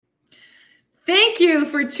Thank you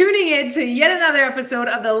for tuning in to yet another episode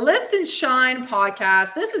of the Lift and Shine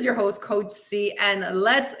podcast. This is your host, Coach C, and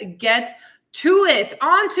let's get to it.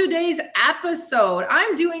 On today's episode,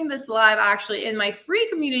 I'm doing this live actually in my free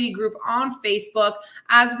community group on Facebook,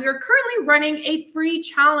 as we are currently running a free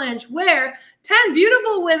challenge where 10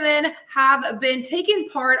 beautiful women have been taking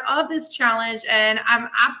part of this challenge, and I'm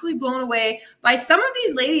absolutely blown away by some of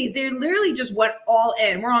these ladies. They literally just went all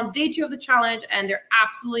in. We're on day 2 of the challenge, and they're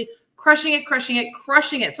absolutely crushing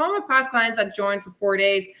it. Some of my past clients that joined for 4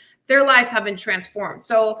 days, their lives have been transformed.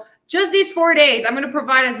 So just these 4 days, I'm going to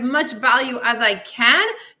provide as much value as I can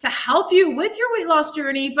to help you with your weight loss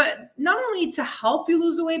journey, but not only to help you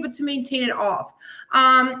lose the weight, but to maintain it off.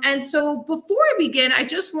 And so before I begin, I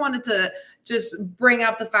just wanted to just bring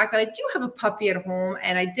up the fact that I do have a puppy at home,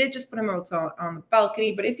 and I did just put him out on the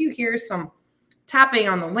balcony. But if you hear some tapping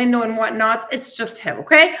on the window and whatnot, it's just him,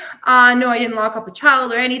 okay? No, I didn't lock up a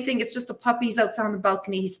child or anything. It's just a puppy. He's outside on the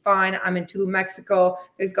balcony. He's fine. I'm in Tulum, Mexico.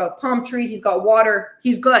 He's got palm trees. He's got water.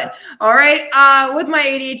 He's good. All right. With my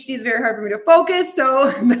ADHD, it's very hard for me to focus.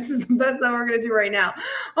 So this is the best that we're going to do right now.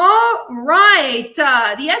 All right.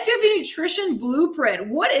 The SBFA Nutrition Blueprint.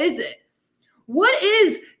 What is it? What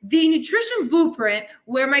is the nutrition blueprint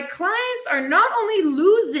where my clients are not only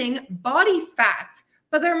losing body fat,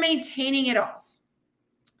 but they're maintaining it off?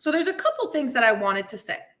 So there's a couple things that I wanted to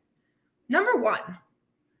say. Number one,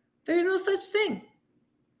 there's no such thing.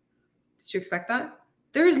 Did you expect that?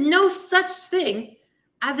 There is no such thing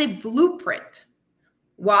as a blueprint.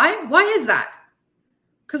 Why? Why is that?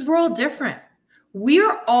 Because we're all different. We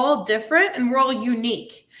are all different and we're all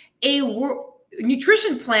unique. A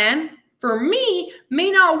nutrition plan for me may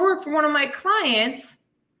not work for one of my clients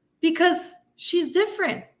because she's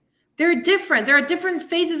different. They're different. There are different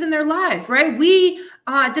phases in their lives, right? We,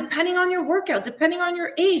 depending on your workout, depending on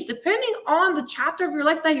your age, depending on the chapter of your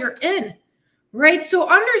life that you're in, right? So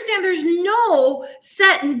understand there's no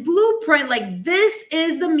set and blueprint like this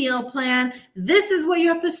is the meal plan. This is what you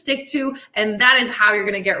have to stick to. And that is how you're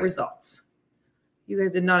going to get results. You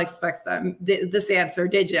guys did not expect this answer,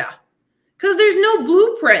 did you? Because there's no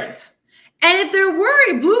blueprint. And if there were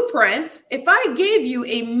a blueprint, if I gave you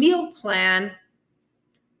a meal plan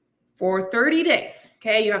for 30 days,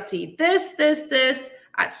 okay, you have to eat this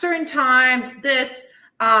at certain times,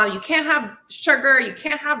 you can't have sugar, you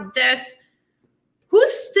can't have this. Who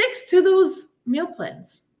sticks to those meal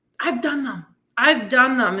plans? I've done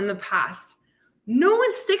them in the past. No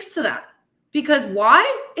one sticks to that because why?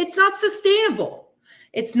 It's not sustainable.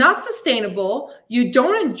 It's not sustainable. You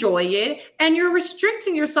don't enjoy it, and you're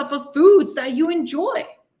restricting yourself of foods that you enjoy.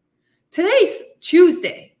 Today's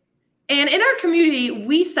Tuesday, and in our community,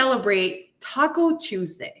 we celebrate Taco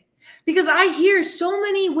Tuesday because I hear so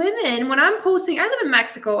many women when I'm posting. I live in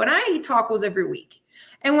Mexico, and I eat tacos every week.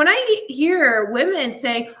 And when I hear women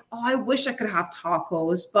saying, "Oh, I wish I could have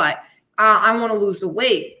tacos, but I want to lose the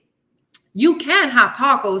weight," you can have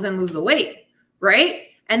tacos and lose the weight, right?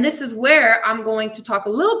 And this is where I'm going to talk a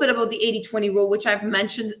little bit about the 80-20 rule, which I've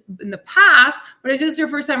mentioned in the past. But if this is your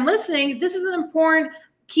first time listening, this is an important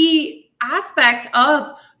key aspect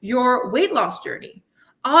of your weight loss journey,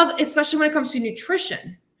 especially when it comes to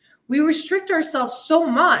nutrition. We restrict ourselves so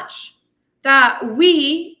much that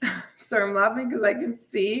sorry, I'm laughing because I can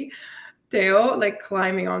see Theo like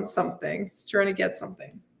climbing on something. He's trying to get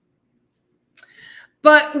something.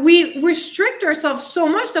 But we restrict ourselves so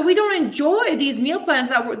much that we don't enjoy these meal plans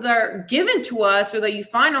that are given to us or that you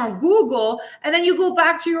find on Google, and then you go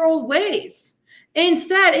back to your old ways.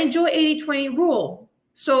 Instead, enjoy 80-20 rule.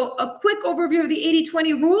 So a quick overview of the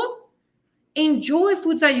 80-20 rule: enjoy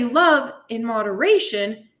foods that you love in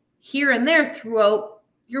moderation here and there throughout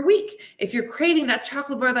your week. If you're craving that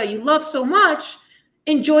chocolate bar that you love so much,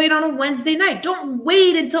 enjoy it on a Wednesday night. Don't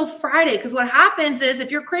wait until Friday, because what happens is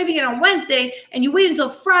if you're craving it on Wednesday and you wait until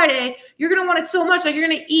Friday, you're going to want it so much that you're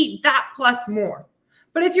going to eat that plus more.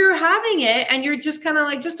 But if you're having it and you're just kind of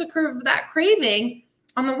like just to curb that craving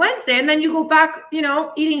on the Wednesday, and then you go back,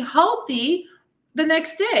 eating healthy the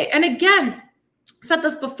next day. And again, I said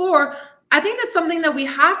this before, I think that's something that we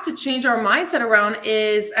have to change our mindset around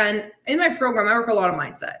and in my program, I work a lot of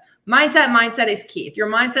mindset. Mindset is key. If your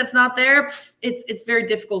mindset's not there, it's very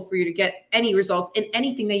difficult for you to get any results in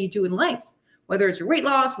anything that you do in life, whether it's your weight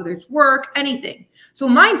loss, whether it's work, anything. So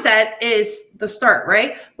mindset is the start,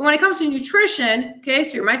 right? But when it comes to nutrition, okay,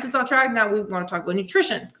 so your mindset's on track. Now we want to talk about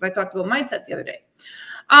nutrition because I talked about mindset the other day.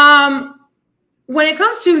 When it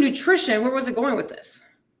comes to nutrition, where was it going with this?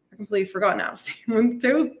 I completely forgot now. See, when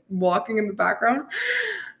Tay was walking in the background.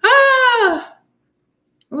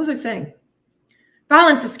 What was I saying?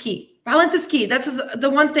 Balance is key. Balance is key. That's the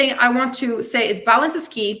one thing I want to say is balance is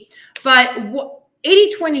key. But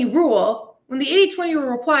 80-20 rule, when the 80-20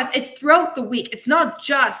 rule applies, it's throughout the week. It's not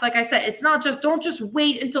just, like I said, it's not just, don't just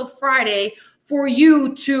wait until Friday for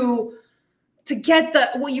you to get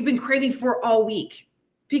what you've been craving for all week,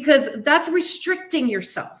 because that's restricting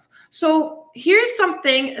yourself. So here's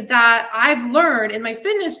something that I've learned in my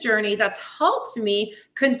fitness journey that's helped me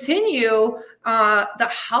continue the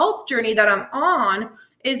health journey that I'm on,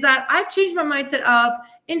 is that I've changed my mindset of,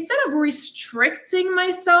 instead of restricting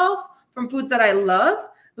myself from foods that I love,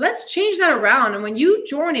 let's change that around. And when you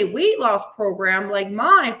join a weight loss program like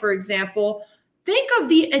mine, for example, think of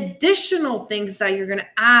the additional things that you're going to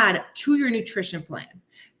add to your nutrition plan.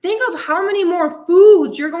 Think of how many more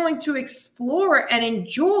foods you're going to explore and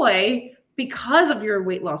enjoy because of your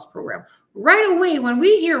weight loss program. Right away, when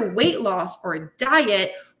we hear weight loss or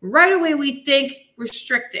diet, right away we think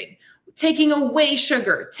restricting, taking away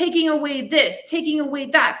sugar, taking away this, taking away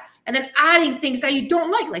that, and then adding things that you don't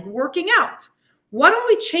like working out. Why don't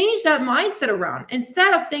we change that mindset around?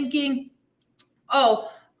 Instead of thinking,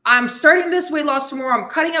 oh, I'm starting this weight loss tomorrow, I'm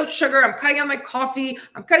cutting out sugar, I'm cutting out my coffee,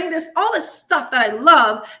 I'm cutting all this stuff that I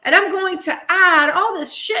love, and I'm going to add all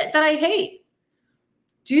this shit that I hate.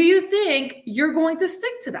 Do you think you're going to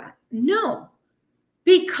stick to that? No,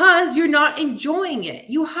 because you're not enjoying it.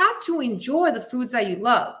 You have to enjoy the foods that you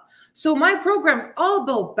love. So my program's all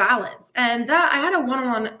about balance. And that I had a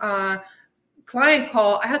one-on-one client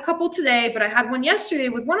call. I had a couple today, but I had one yesterday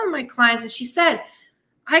with one of my clients, and she said,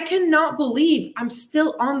 I cannot believe I'm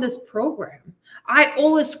still on this program. I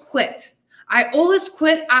always quit. I always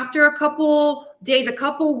quit after a couple days, a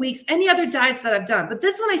couple weeks, any other diets that I've done. But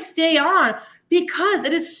this one I stay on because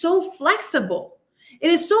it is so flexible. It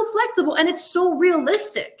is so flexible and it's so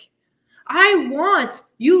realistic. I want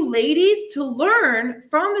you ladies to learn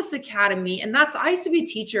from this academy. And I used to be a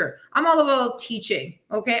teacher. I'm all about teaching.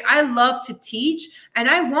 Okay. I love to teach. And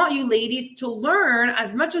I want you ladies to learn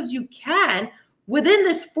as much as you can within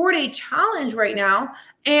this 4-day challenge right now.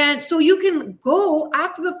 And so you can go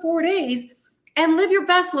after the 4 days and live your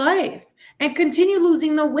best life and continue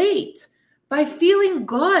losing the weight by feeling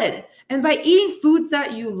good and by eating foods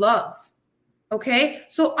that you love. Okay.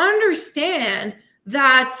 So understand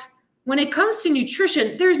that when it comes to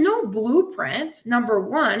nutrition, there's no blueprint, number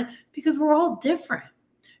one, because we're all different.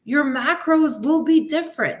 Your macros will be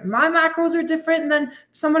different. My macros are different than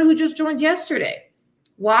someone who just joined yesterday.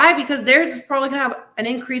 Why? Because theirs is probably going to have an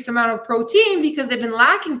increased amount of protein because they've been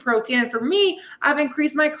lacking protein. And for me, I've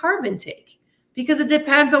increased my carb intake because it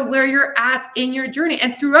depends on where you're at in your journey.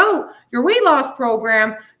 And throughout your weight loss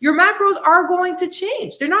program, your macros are going to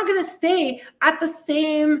change. They're not going to stay at the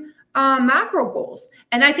same macro goals.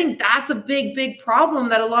 And I think that's a big, big problem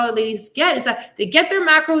that a lot of ladies get, is that they get their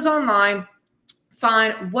macros online,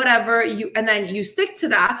 fine, whatever, and then you stick to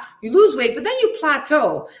that, you lose weight, but then you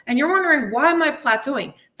plateau and you're wondering, why am I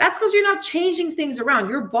plateauing? That's because you're not changing things around.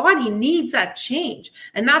 Your body needs that change.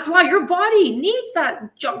 And that's why your body needs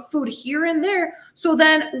that junk food here and there. So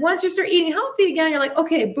then once you start eating healthy again, you're like,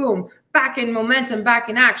 okay, boom, back in momentum, back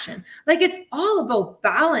in action. Like, it's all about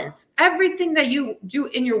balance. Everything that you do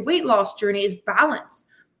in your weight loss journey is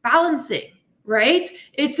balancing, right?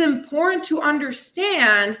 It's important to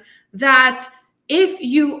understand that if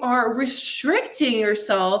you are restricting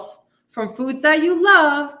yourself from foods that you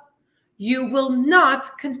love, you will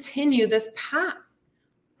not continue this path.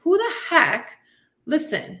 Who the heck?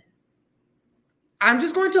 Listen, I'm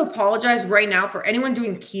just going to apologize right now for anyone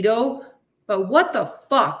doing keto, but what the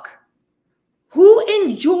fuck? Who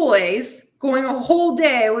enjoys going a whole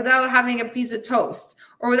day without having a piece of toast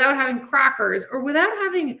or without having crackers or without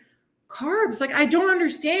having carbs? Like, I don't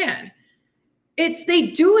understand. They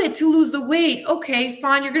do it to lose the weight. Okay,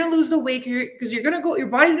 fine. You're going to lose the weight because your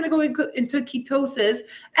body's going to go into ketosis,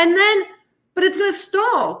 but it's going to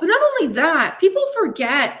stall. But not only that, people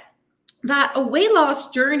forget that a weight loss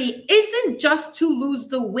journey isn't just to lose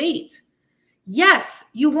the weight. Yes,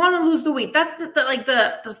 you want to lose the weight. That's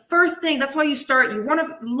the first thing. That's why you start. You want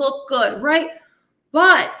to look good, right?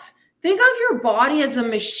 But think of your body as a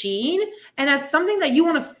machine and as something that you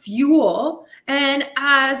want to fuel, and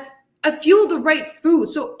as fuel the right food.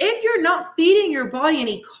 So if you're not feeding your body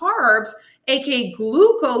any carbs, aka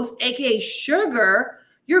glucose, aka sugar,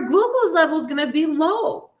 your glucose level is going to be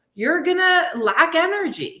low. You're going to lack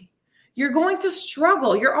energy. You're going to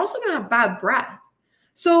struggle. You're also going to have bad breath.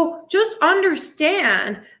 So just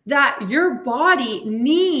understand that your body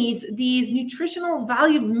needs these nutritional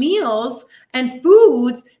valued meals and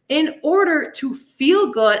foods in order to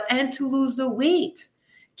feel good and to lose the weight.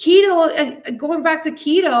 Keto, going back to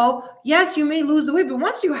keto, yes, you may lose the weight, but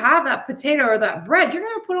once you have that potato or that bread, you're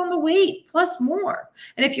going to put on the weight plus more.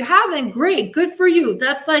 And if you haven't, great, good for you.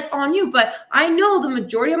 That's like on you. But I know the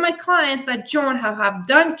majority of my clients that Joan have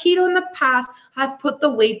done keto in the past have put the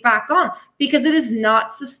weight back on because it is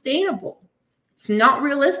not sustainable. It's not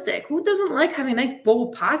realistic. Who doesn't like having a nice bowl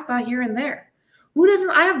of pasta here and there? Who doesn't?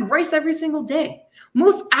 I have rice every single day.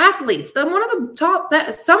 Most athletes, some of the top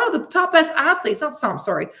best athletes,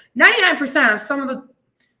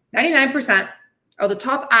 99% of the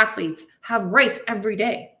top athletes have rice every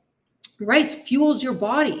day. Rice fuels your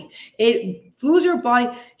body. It fuels your body.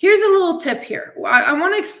 Here's a little tip here. I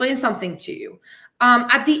want to explain something to you.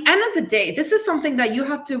 At the end of the day, this is something that you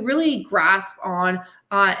have to really grasp on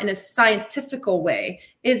in a scientific way,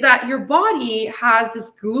 is that your body has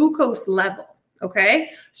this glucose level. Okay,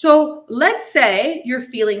 so let's say you're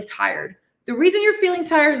feeling tired. The reason you're feeling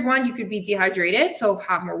tired is one, you could be dehydrated. So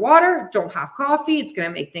have more water, don't have coffee. It's going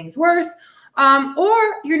to make things worse.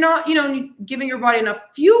 Or you're not, giving your body enough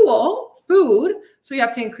food. So you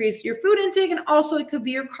have to increase your food intake, and also it could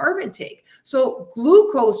be your carb intake. So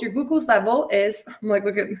your glucose level is, I'm like,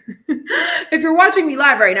 look at, if you're watching me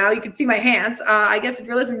live right now, you can see my hands. I guess if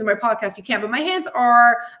you're listening to my podcast, you can't, but my hands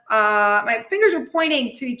are, my fingers are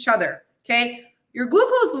pointing to each other. Okay. Your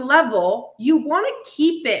glucose level, you want to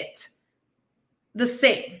keep it the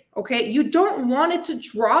same, okay? You don't want it to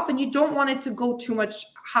drop, and you don't want it to go too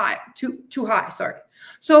high.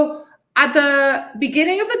 So at the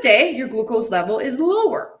beginning of the day, your glucose level is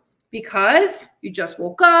lower because you just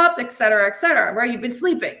woke up, et cetera, right? You've been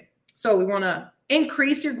sleeping. So we want to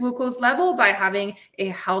increase your glucose level by having a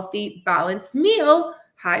healthy, balanced meal,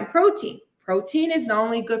 high in protein. Protein is not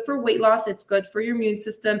only good for weight loss, it's good for your immune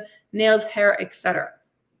system, nails, hair, etc.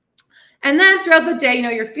 And then throughout the day,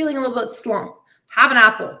 you're feeling a little bit slump. Have an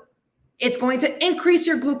apple. It's going to increase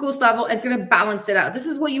your glucose level, and it's going to balance it out. This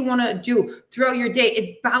is what you want to do throughout your day.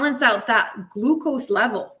 It's balance out that glucose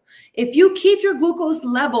level. If you keep your glucose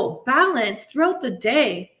level balanced throughout the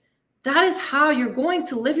day, that is how you're going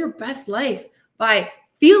to live your best life, by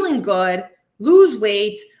feeling good, lose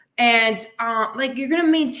weight, and you're going to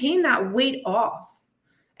maintain that weight off.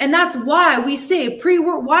 And that's why we say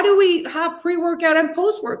why do we have pre-workout and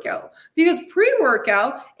post-workout? Because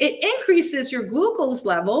pre-workout, it increases your glucose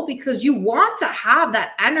level because you want to have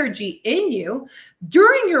that energy in you.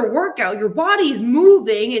 During your workout, your body's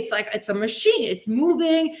moving. It's like it's a machine. It's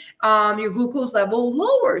moving. Your glucose level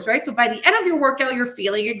lowers, right? So by the end of your workout, you're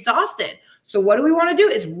feeling exhausted. So what do we want to do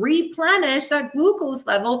is replenish that glucose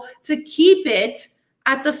level to keep it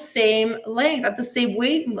at the same length, at the same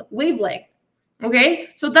wavelength. Okay,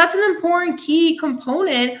 so that's an important key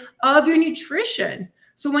component of your nutrition.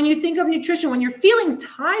 So when you think of nutrition, when you're feeling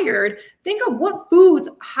tired, think of what foods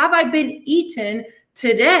have I been eating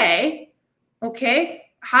today? Okay,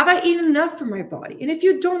 have I eaten enough for my body? And if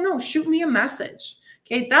you don't know, shoot me a message.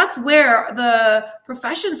 Okay, that's where the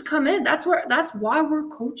professions come in. That's why we're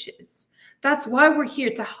coaches. That's why we're here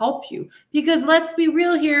to help you. Because let's be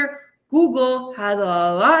real here, Google has a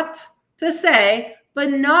lot to say, but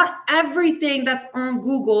not everything that's on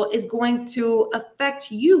Google is going to affect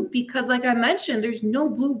you, because like I mentioned, there's no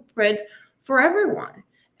blueprint for everyone.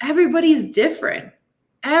 Everybody's different.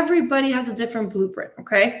 Everybody has a different blueprint,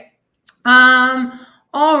 okay?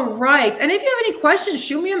 All right. And if you have any questions,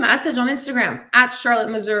 shoot me a message on Instagram at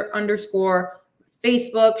 @CharlotteMazur_,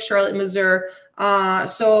 Facebook, Charlotte Mazur.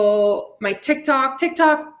 So my TikTok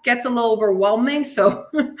gets a little overwhelming. So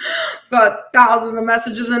I've got thousands of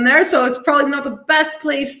messages in there. So it's probably not the best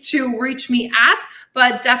place to reach me at,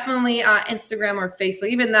 but definitely Instagram or Facebook,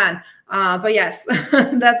 even then. But yes,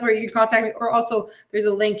 that's where you can contact me. Or also there's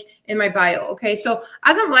a link in my bio. Okay. So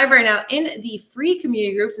as I'm live right now in the free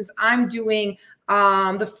community group, since I'm doing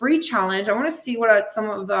the free challenge, I want to see what some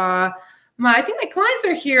of I think my clients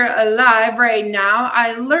are here live right now.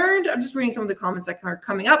 I'm just reading some of the comments that are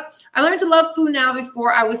coming up. I learned to love food now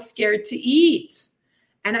before I was scared to eat.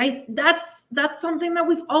 And that's something that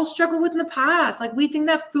we've all struggled with in the past. Like, we think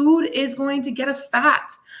that food is going to get us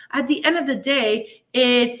fat. At the end of the day,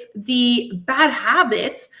 it's the bad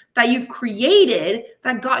habits that you've created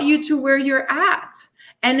that got you to where you're at.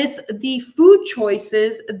 And it's the food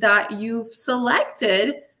choices that you've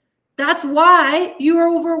selected. That's why you are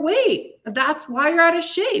overweight. That's why you're out of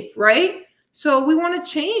shape, right? So we want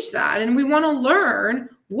to change that, and we want to learn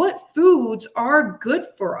what foods are good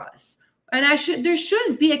for us. And there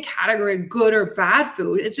shouldn't be a category of good or bad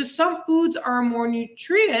food. It's just some foods are more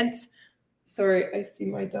nutrients. Sorry, I see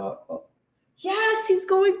my dog. Oh, yes, he's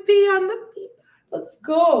going pee on the pee pad. Let's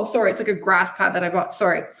go. Sorry, it's like a grass pad that I bought.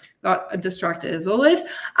 Sorry, got distracted as always.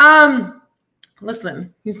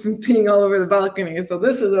 Listen, he's been peeing all over the balcony. So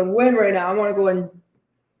this is a win right now. I want to go and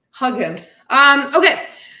hug him. Okay,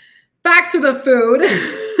 back to the food.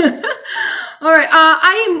 All right.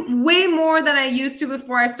 I am way more than I used to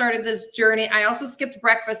before I started this journey. I also skipped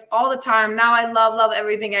breakfast all the time. Now I love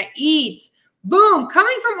everything I eat. Boom.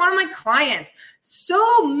 Coming from one of my clients.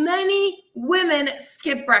 So many women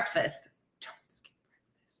skip breakfast.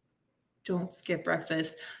 Don't skip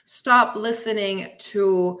breakfast. Stop listening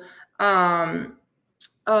to the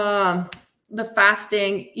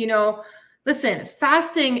fasting. Listen,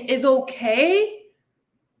 fasting is okay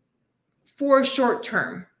for short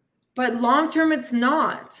term, but long term it's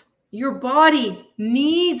not. Your body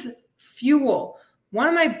needs fuel. One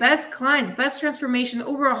of my best clients, best transformation,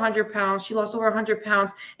 over 100 pounds. She lost over 100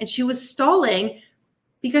 pounds and she was stalling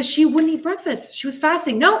because she wouldn't eat breakfast. She was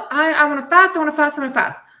fasting. No, I want to fast. I want to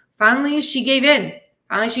fast. Finally, she gave in.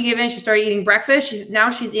 She started eating breakfast. She's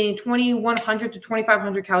eating 2,100 to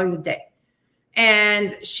 2,500 calories a day.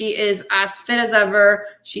 And she is as fit as ever.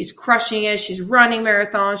 She's crushing it. She's running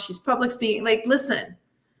marathons. She's public speaking. Like, listen,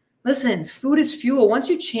 food is fuel. Once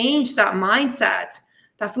you change that mindset,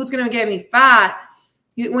 that food's going to get me fat.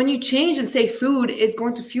 When you change and say food is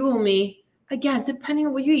going to fuel me, again, depending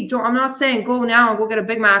on what you eat. I'm not saying go now and go get a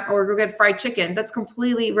Big Mac or go get fried chicken. That's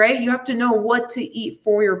completely right. You have to know what to eat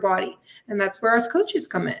for your body. And that's where us coaches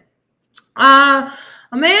come in.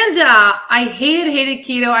 Amanda, I hated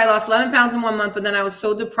keto. I lost 11 pounds in 1 month, but then I was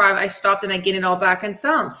so deprived, I stopped and I gained it all back in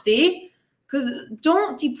some. See? Because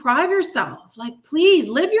don't deprive yourself. Like, please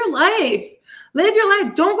live your life. Live your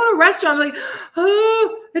life. Don't go to a restaurant like,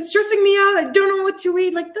 oh, it's stressing me out. I don't know what to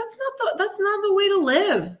eat. Like, that's not the way to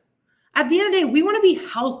live. At the end of the day, we want to be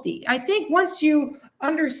healthy. I think once you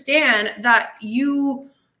understand that you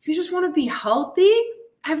just want to be healthy,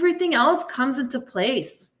 everything else comes into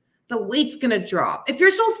place. The weight's going to drop. If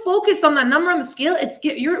you're so focused on that number on the scale,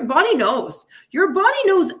 your body knows. Your body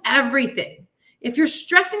knows everything. If you're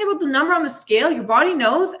stressing about the number on the scale, your body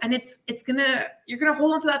knows, and you're going to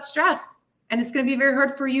hold on to that stress. And it's going to be very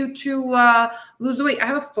hard for you to lose the weight. I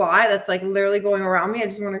have a fly that's like literally going around me. I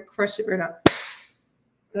just want to crush it right now.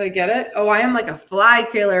 Did I get it? Oh, I am like a fly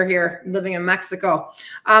killer here living in Mexico.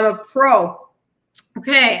 I'm a pro.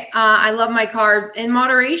 Okay. I love my carbs in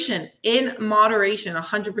moderation,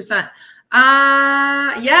 100%.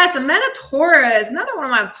 Yes. Amanda Torres, another one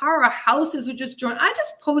of my powerhouses who just joined. I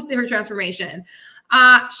just posted her transformation.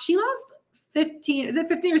 She lost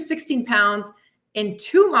 15 or 16 pounds in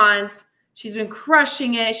 2 months. She's been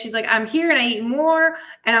crushing it. She's like, I'm here and I eat more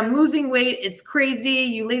and I'm losing weight. It's crazy.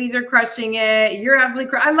 You ladies are crushing it. You're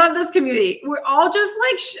absolutely I love this community. We're all just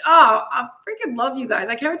like, I freaking love you guys.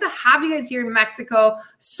 I can't wait to have you guys here in Mexico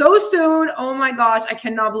so soon. Oh my gosh. I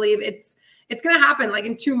cannot believe it's going to happen like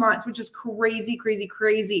in 2 months, which is crazy.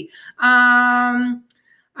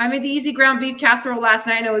 I made the easy ground beef casserole last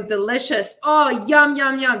night and it was delicious. Oh, yum.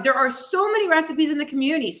 There are so many recipes in the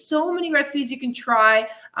community, so many recipes you can try.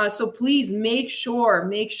 So please make sure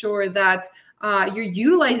that you're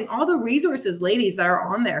utilizing all the resources, ladies, that are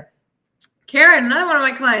on there. Karen, another one of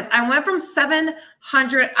my clients. I went from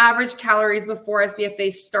 700 average calories before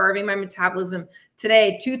SBFA, starving my metabolism.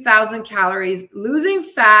 Today, 2,000 calories, losing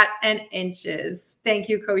fat and inches. Thank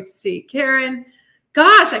you, Coach C. Karen,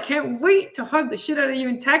 gosh, I can't wait to hug the shit out of you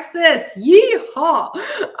in Texas. Yeehaw.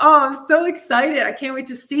 Oh, I'm so excited. I can't wait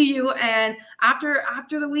to see you. And after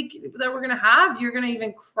the week that we're going to have, you're going to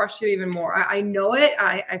even crush it even more. I know it.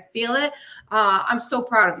 I feel it. I'm so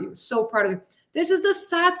proud of you. So proud of you. This is the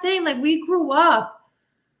sad thing. Like, we grew up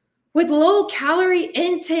with low calorie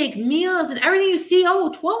intake meals and everything you see. Oh,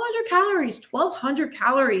 1,200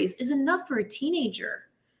 calories is enough for a teenager.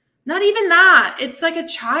 Not even that. It's like a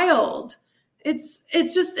child. It's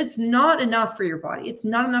not enough for your body. It's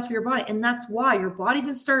not enough for your body. And that's why your body's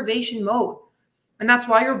in starvation mode. And that's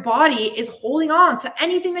why your body is holding on to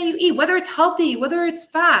anything that you eat, whether it's healthy, whether it's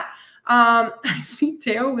fat. I see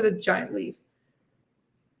Teo with a giant leaf.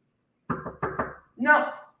 No.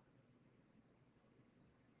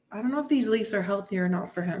 I don't know if these leaves are healthy or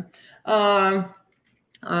not for him.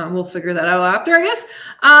 We'll figure that out after, I guess.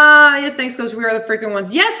 Yes, thanks, Coach. We are the freaking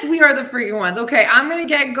ones. Yes, we are the freaking ones. Okay, I'm going to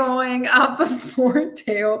get going up before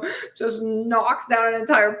Teo just knocks down an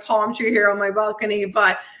entire palm tree here on my balcony.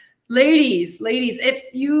 But ladies, if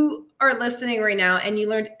you are listening right now and you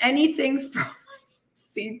learned anything from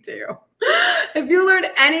Teo, if you learned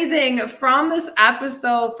anything from this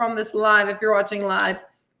episode, from this live, if you're watching live,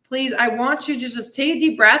 please, I want you to just take a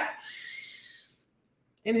deep breath.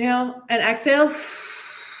 Inhale and exhale.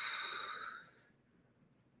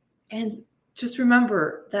 And just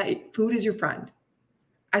remember that food is your friend.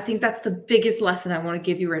 I think that's the biggest lesson I want to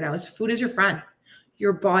give you right now is food is your friend.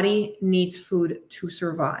 Your body needs food to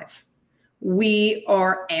survive. We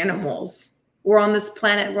are animals. We're on this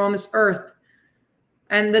planet. We're on this earth.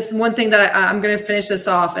 And this one thing that I'm going to finish this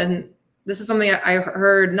off. And this is something I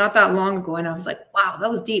heard not that long ago. And I was like, wow, that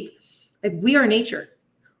was deep. Like, we are nature.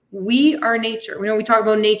 We are nature. We talk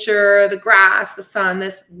about nature, the grass, the sun,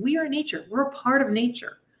 we are nature. We're a part of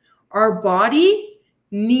nature. Our body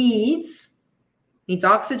needs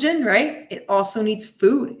oxygen, right? It also needs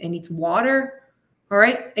food. It needs water, all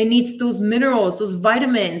right? It needs those minerals, those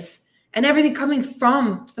vitamins, and everything coming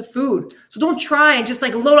from the food. So don't try and just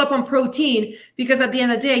like load up on protein, because at the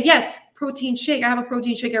end of the day, yes, protein shake. I have a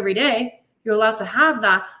protein shake every day. You're allowed to have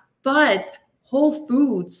that, but whole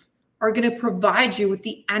foods are going to provide you with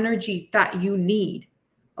the energy that you need.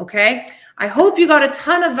 Okay. I hope you got a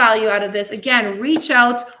ton of value out of this. Again, reach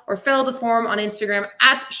out or fill out the form on Instagram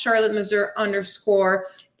at @CharlotteMazur_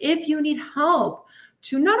 if you need help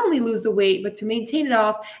to not only lose the weight, but to maintain it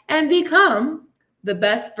off and become the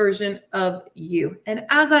best version of you. And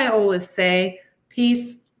as I always say,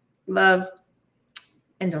 peace, love,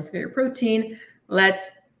 and don't forget your protein. Let's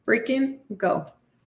freaking go.